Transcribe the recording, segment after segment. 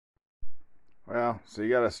Well, so you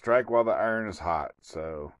got to strike while the iron is hot.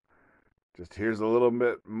 So just here's a little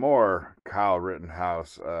bit more Kyle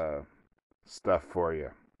Rittenhouse stuff for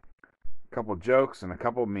you. A couple jokes and a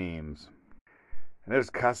couple memes. And there's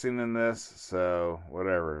cussing in this, so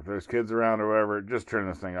whatever. If there's kids around or whatever, just turn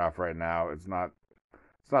this thing off right now. It's not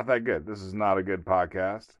that good. This is not a good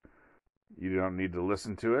podcast. You don't need to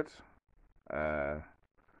listen to it. Uh,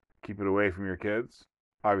 Keep it away from your kids.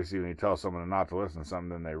 Obviously, when you tell someone not to listen to something,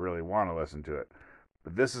 then they really want to listen to it.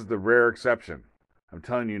 But this is the rare exception. I'm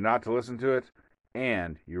telling you not to listen to it,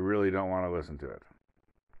 and you really don't want to listen to it.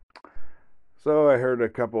 So I heard a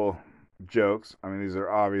couple jokes. I mean, these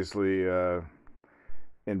are obviously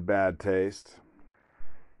in bad taste.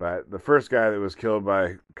 But the first guy that was killed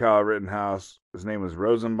by Kyle Rittenhouse, his name was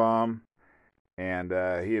Rosenbaum, and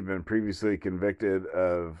he had been previously convicted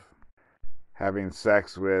of having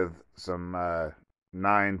sex with some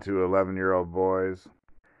 9 to 11-year-old boys.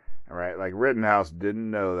 Right, like Rittenhouse didn't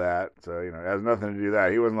know that, so it has nothing to do with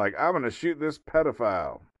that. He wasn't like, I'm going to shoot this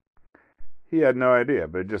pedophile. He had no idea,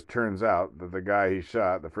 but it just turns out that the guy he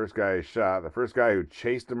shot, the first guy who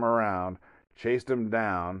chased him around, chased him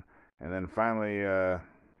down, and then finally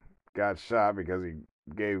got shot because he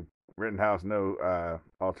gave Rittenhouse no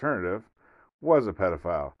alternative, was a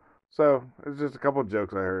pedophile. So it's just a couple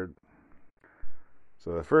jokes I heard.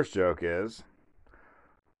 So the first joke is,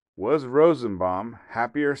 was Rosenbaum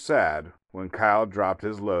happy or sad when Kyle dropped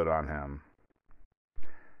his load on him?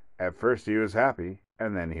 At first he was happy,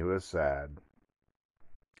 and then he was sad.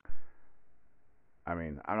 I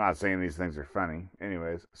mean, I'm not saying these things are funny.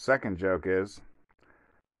 Anyways, second joke is,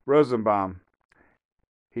 Rosenbaum,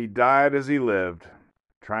 he died as he lived,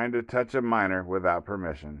 trying to touch a minor without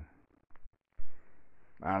permission.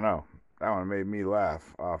 I don't know. That one made me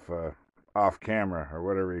laugh off camera, or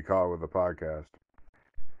whatever you call it with the podcast.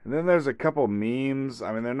 And then there's a couple memes.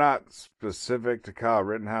 I mean, they're not specific to Kyle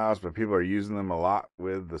Rittenhouse, but people are using them a lot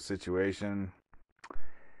with the situation.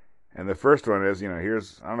 And the first one is,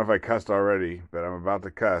 here's, I don't know if I cussed already, but I'm about to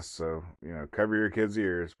cuss, so, cover your kids'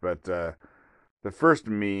 ears. But the first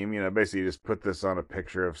meme, basically you just put this on a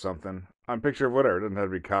picture of something, on a picture of whatever. It doesn't have to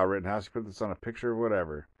be Kyle Rittenhouse. You put this on a picture of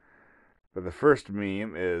whatever. But the first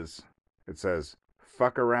meme is, it says,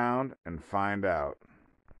 fuck around and find out.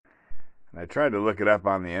 And I tried to look it up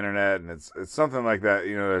on the internet, and it's something like that.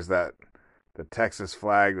 There's the Texas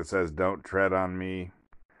flag that says "Don't tread on me."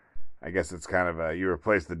 I guess it's kind of you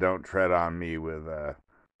replace the "Don't tread on me" with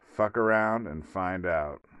 "fuck around and find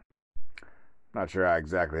out." Not sure how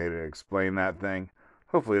exactly to explain that thing.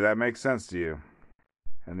 Hopefully that makes sense to you.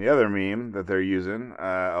 And the other meme that they're using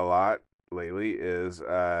a lot lately is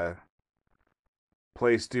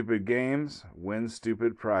 "Play stupid games, win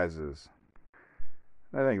stupid prizes."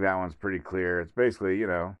 I think that one's pretty clear. It's basically,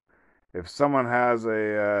 if someone has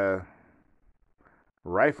a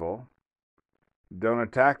rifle, don't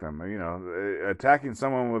attack them. Attacking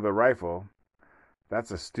someone with a rifle,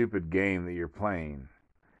 that's a stupid game that you're playing.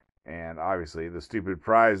 And obviously, the stupid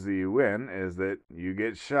prize that you win is that you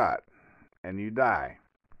get shot and you die.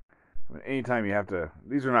 I mean, anytime you have to,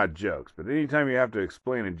 these are not jokes, but anytime you have to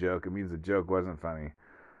explain a joke, it means the joke wasn't funny.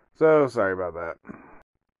 So, sorry about that.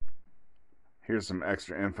 Here's some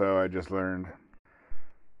extra info I just learned.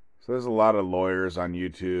 So there's a lot of lawyers on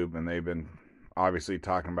YouTube, and they've been obviously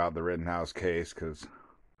talking about the Rittenhouse case because,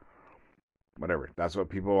 whatever, that's what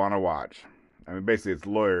people want to watch. I mean, basically, it's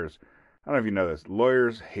lawyers. I don't know if you know this.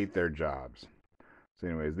 Lawyers hate their jobs. So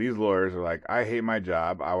anyways, these lawyers are like, I hate my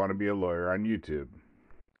job. I want to be a lawyer on YouTube.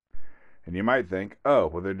 And you might think, oh,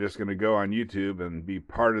 well, they're just going to go on YouTube and be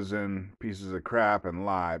partisan pieces of crap and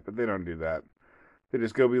lie, but they don't do that. They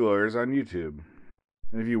just go be lawyers on YouTube.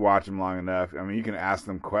 And if you watch them long enough, I mean, you can ask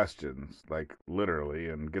them questions, like literally,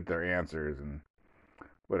 and get their answers and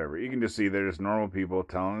whatever. You can just see they're just normal people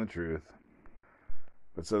telling the truth.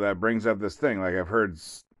 But so that brings up this thing. Like I've heard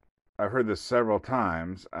this several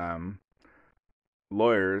times.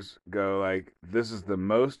 Lawyers go like, "This is the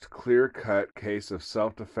most clear-cut case of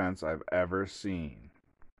self-defense I've ever seen."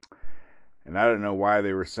 And I don't know why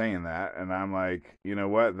they were saying that. And I'm like, you know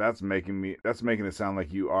what? That's making it sound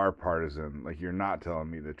like you are partisan. Like you're not telling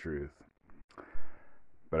me the truth.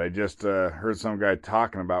 But I just heard some guy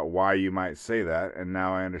talking about why you might say that. And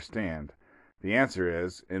now I understand. The answer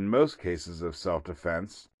is, in most cases of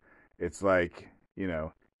self-defense, it's like,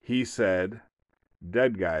 he said,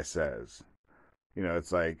 dead guy says.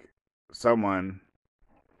 It's like someone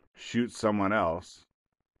shoots someone else,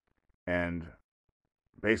 and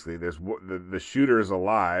basically the shooter is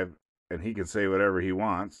alive and he can say whatever he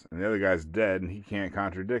wants, and the other guy's dead and he can't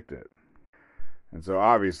contradict it. And so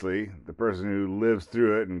obviously, the person who lives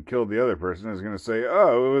through it and killed the other person is going to say,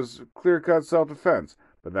 oh, it was clear-cut self-defense.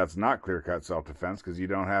 But that's not clear-cut self-defense because you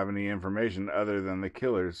don't have any information other than the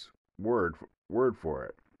killer's word for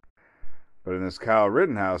it. But in this Kyle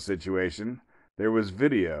Rittenhouse situation, there was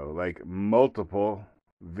video, like multiple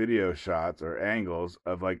video shots or angles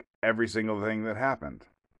of like every single thing that happened.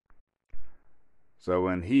 So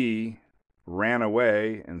when he ran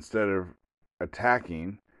away instead of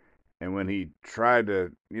attacking, and when he tried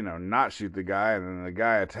to, not shoot the guy, and then the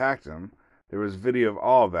guy attacked him, there was video of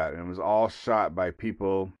all of that, and it was all shot by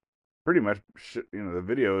people. Pretty much, the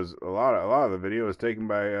video is a lot of the video is taken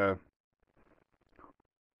by,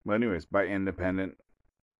 by independent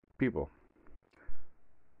people.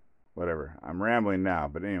 Whatever. I'm rambling now,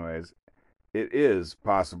 but anyways, it is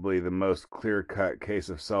possibly the most clear-cut case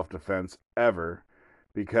of self-defense ever,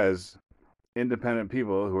 because independent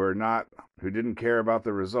people who didn't care about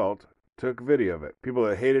the result took video of it. People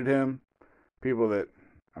that hated him, people that,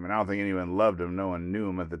 I don't think anyone loved him, no one knew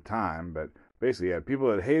him at the time, but basically you had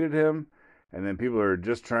people that hated him, and then people who were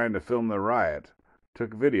just trying to film the riot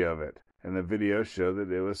took video of it, and the video showed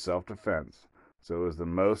that it was self-defense. So it was the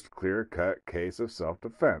most clear-cut case of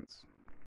self-defense.